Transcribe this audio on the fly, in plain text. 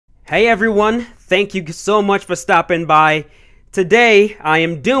Hey everyone, thank you so much for stopping by. Today I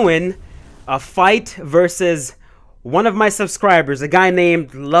am doing a fight versus one of my subscribers, a guy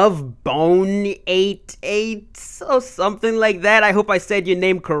named LoveBone88 or something like that. I hope I said your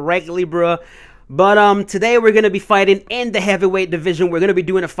name correctly, bruh. But today we're gonna be fighting in the heavyweight division. We're gonna be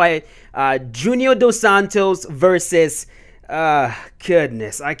doing a fight, Junior Dos Santos versus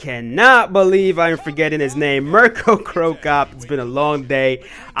goodness, I cannot believe I'm forgetting his name. Mirko Crocop. It's been a long day.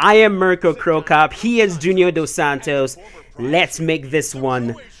 I am Mirko Crocop. He is Junior Dos Santos. Let's make this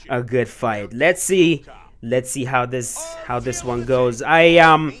one a good fight. Let's see how this one goes. I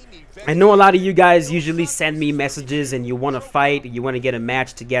know a lot of you guys usually send me messages and you want to fight, you want to get a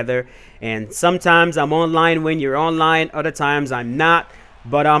match together, and sometimes I'm online when you're online, other times I'm not.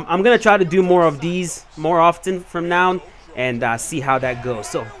 But I'm gonna try to do more of these more often from now and see how that goes.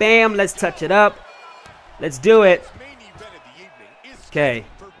 So bam, let's touch it up. Let's do it. Okay.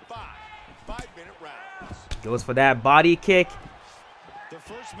 Goes for that body kick. The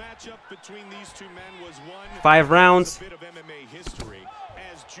first matchup between these two men was one 5 rounds. bit of MMA history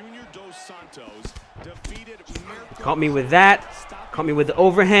as Junior Dos Santos defeated Mirko. Caught me with that. Caught me with the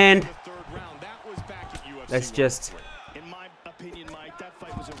overhand. The third round. That was back at UFC. Let's just In my opinion, Mike, that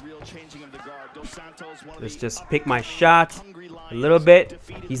fight was a real changing of the guard. Dos Santos, one of let's the just pick my shot a little bit.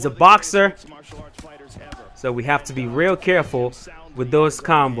 He's a boxer, so we have to be real careful with those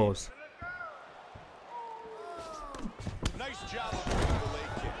combos. Nice job of the leg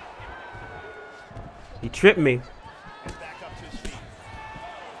kick. He tripped me. And back up to his feet.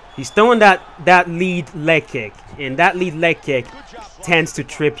 He's throwing that lead leg kick, and that lead leg kick tends to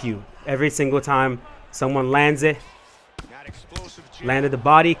trip you every single time someone lands it. That explosive jab. Landed the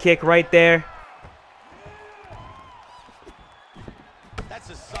body kick right there. That's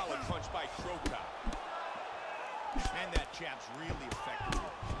a solid punch by Crocop. And that jab's really effective.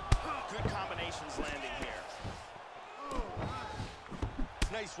 Good combinations landing here.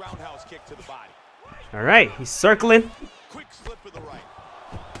 Nice roundhouse kick to the body. All right, he's circling. Quick slip with the right.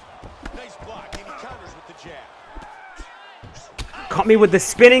 Nice block, and he counters with the jab. Caught me with the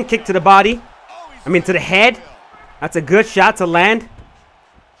spinning kick to the body. I mean, to the head. That's a good shot to land.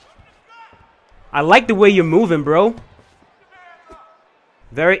 I like the way you're moving, bro.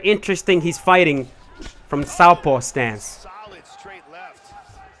 Very interesting. He's fighting from southpaw stance. Solid straight left.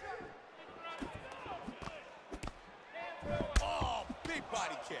 Oh, big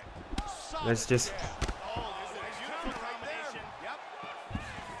body kick. Solid Let's just. jab. Oh, there's a beautiful combination. Yep.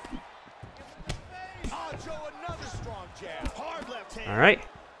 Oh, Joe, another strong jab. Hard left hand. All right.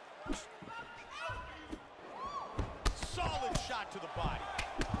 Solid shot to the body.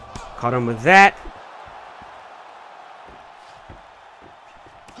 Caught him with that.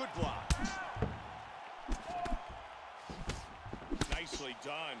 Good block. Nicely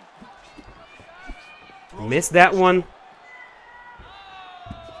done. Missed that one.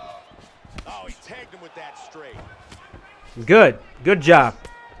 Oh, he tagged him with that straight. Good. Good job.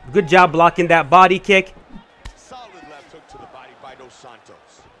 Good job blocking that body kick. Solid left hook to the body by Dos Santos.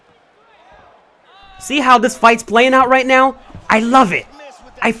 See how this fight's playing out right now? I love it.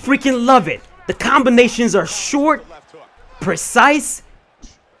 I freaking love it. The combinations are short, Left hook. precise.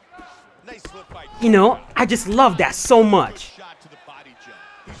 Nice slip by You know, I just love that so much. shot to the body jump.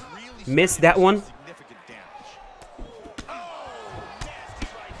 He's really Missed that one. significant damage. Oh, nasty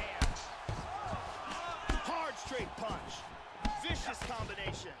right hand. Hard straight punch. Vicious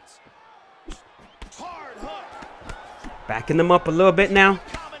combinations. Hard hook. Backing them up a little bit now.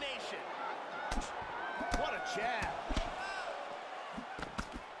 Combination. What a jab.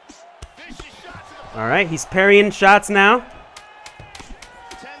 Vicious shot to the All right, he's parrying shots now. 10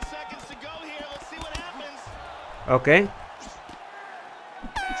 seconds to go here. Let's see what happens. Okay.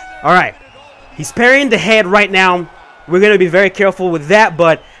 All right. He's parrying the head right now. We're going to be very careful with that,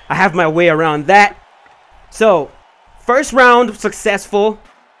 but I have my way around that. So, first round successful.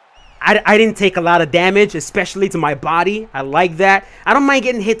 I didn't take a lot of damage, especially to my body. I like that. I don't mind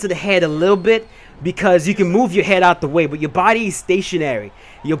getting hit to the head a little bit because you can move your head out the way, but your body is stationary.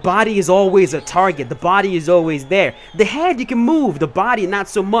 Your body is always a target. The body is always there. The head you can move, the body not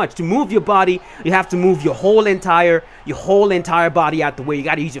so much. To move your body, you have to move your whole entire body out the way. You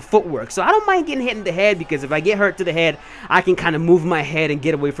got to use your footwork. So I don't mind getting hit in the head because if I get hurt to the head, I can kind of move my head and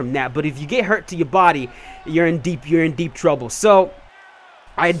get away from that. But if you get hurt to your body, you're in deep trouble. So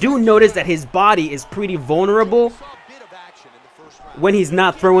I do notice that his body is pretty vulnerable Saw a bit of action in the first round. when he's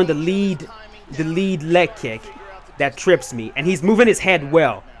not throwing the lead leg kick that trips me, and he's moving his head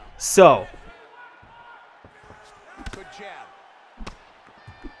well. So Good jab.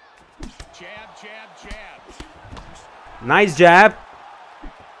 Jab, jab, jab. nice jab.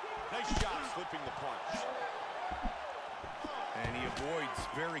 slipping the punch. And he avoids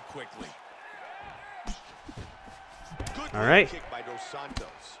very quickly. Good All right. kick by Dos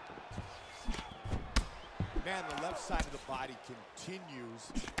Santos. Man, the left side of the body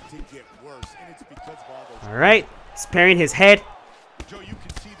continues to get worse, and it's because of all those. All right. Sparing his head. Joe, you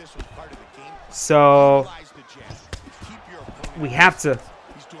can see this was part of the game. So Utilize the jab. Keep your opponent we have to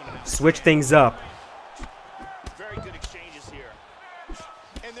He's doing an switch things up. Very good exchanges here.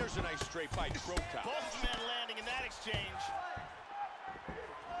 And there's a nice straight by Croca. Both men landing in that exchange.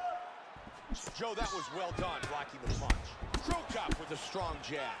 Joe, that was well done blocking the punch. Croca with a strong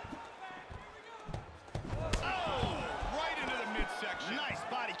jab. Oh, right into the midsection. Nice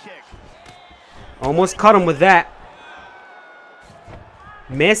body kick. Almost caught him with that.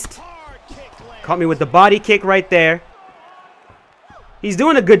 Missed. Hard kick lands. Caught me with the body kick right there. He's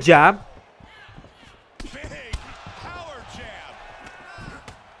doing a good job. Big power jab.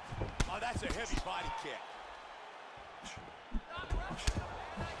 Oh, that's a heavy body kick.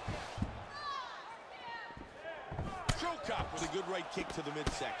 Croca with a good right kick to the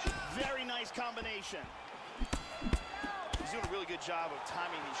midsection. Very nice combination. He's doing a really good job of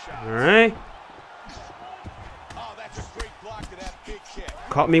timing these shots. All right. Oh, that's a great block to that big kick.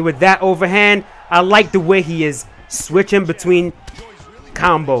 Caught me with that overhand. I like the way he is switching between Joey's really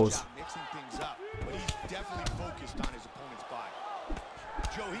combos. mixing things up, but he's definitely focused on his opponent's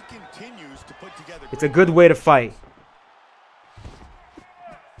body. Joe, he continues to put together. It's a good way to fight.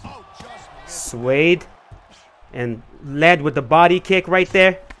 Oh, just missed. Swayed and led with the body kick right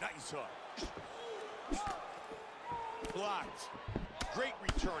there. Nice hook. Blocked. Great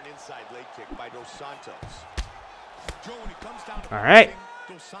return inside leg kick by Dos Santos. Joe, when it comes down to All right.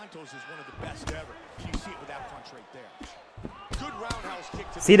 punching, Dos Santos is one of the best ever. And you see it with that punch right there. Good roundhouse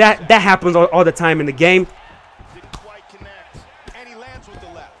kick to See, the that happens all the time in the game. Didn't quite connect. and he lands with the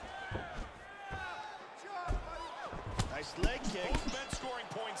left. Nice leg kick. Both men scoring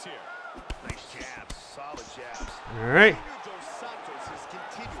points here. Nice jabs. Solid jabs. All right. Dos Santos is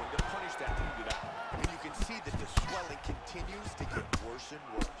continuing to punish that wounded eye. And you can see that the swelling continues to get worse and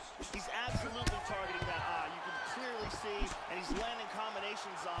worse. He's absolutely targeting that eye. You can clearly see, and he's landing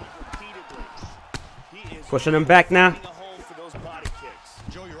combinations on it repeatedly. He is Pushing him back now. finding a home for those body kicks.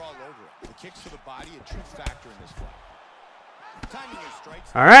 Joe, you're all over it. The kicks to the body, a true factor in this fight. Timing your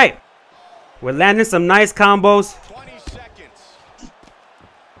strikes. All right. We're landing some nice combos. 20 seconds.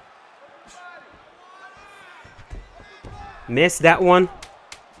 Missed that one.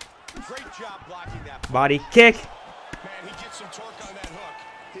 Great job blocking that. Body kick. Man, he gets some torque on that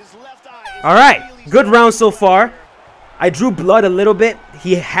hook. His left eye is All right. really Good round so far. I drew blood a little bit.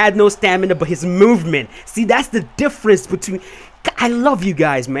 He had no stamina, but his movement. See, that's the difference between. I love you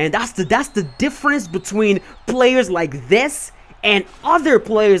guys, man. That's the difference between players like this and other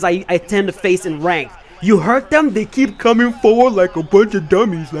players I tend to face in ranked. You hurt them, they keep coming forward like a bunch of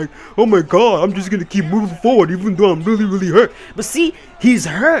dummies. Like, oh my god, I'm just gonna keep moving forward even though I'm really, really hurt. But see, he's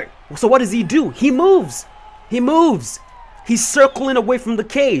hurt. So what does he do? He moves. He moves. He's circling away from the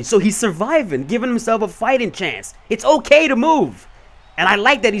cage, so he's surviving, giving himself a fighting chance. It's okay to move. And I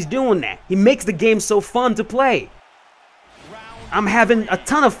like that he's doing that. He makes the game so fun to play. I'm having a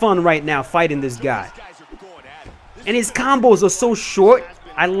ton of fun right now fighting this guy. These guys are going at it. This And his combos are so short.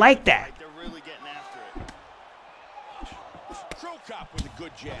 I like that. like they're really getting after it. Crow with a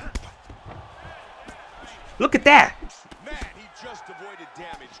good jab. Look at that. Man, he just avoided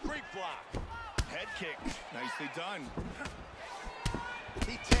damage. Great block. Head kick. Nicely done.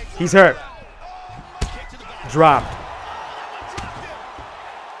 He takes He's hurt. Kick to the back. Dropped. Dropped him.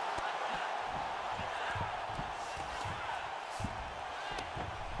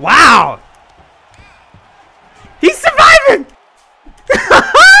 Wow. He's surviving.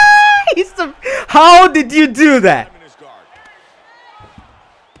 How did you do that? him in his guard.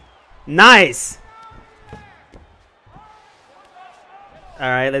 Nice. All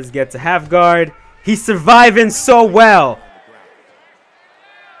right, let's get to half guard. He's surviving so well.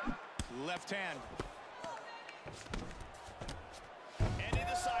 Left hand. And in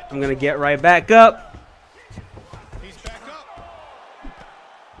the side I'm gonna get right back up. He's back up.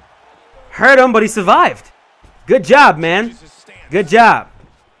 Hurt him, but he survived. Good job, man. This is stance. Good job.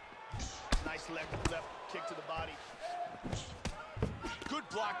 Nice left kick to the body. Good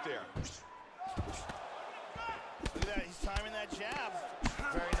block there. Look at that. He's timing that jab.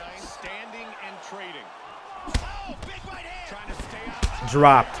 Very nice. Standing and trading. Oh, big right hand. Trying to stay out.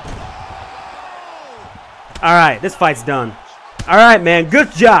 Dropped. All right, this fight's done. All right, man.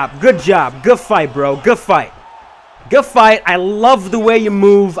 Good job. Good job. Good fight, bro. Good fight. Good fight. I love the way you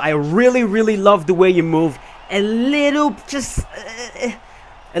move. I really, really love the way you move. A little, just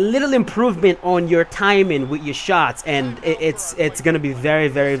a little improvement on your timing with your shots, and it's gonna be very,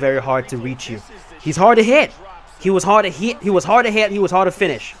 very, very hard to reach you. He's hard to hit. He was hard to hit. He was hard to hit. He was hard to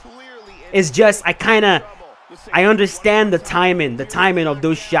finish. It's just I understand the timing of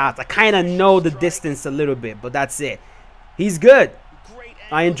those shots. I kind of know the distance a little bit, but that's it. He's good.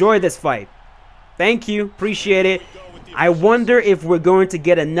 I enjoyed this fight. Thank you. Appreciate it. I wonder if we're going to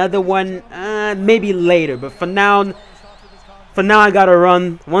get another one, maybe later. But for now I gotta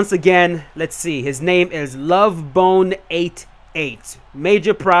run. Once again, let's see. His name is LoveBone88.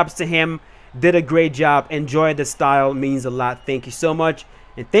 Major props to him. Did a great job. Enjoyed the style. Means a lot. Thank you so much.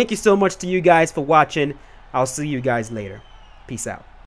 And thank you so much to you guys for watching. I'll see you guys later. Peace out.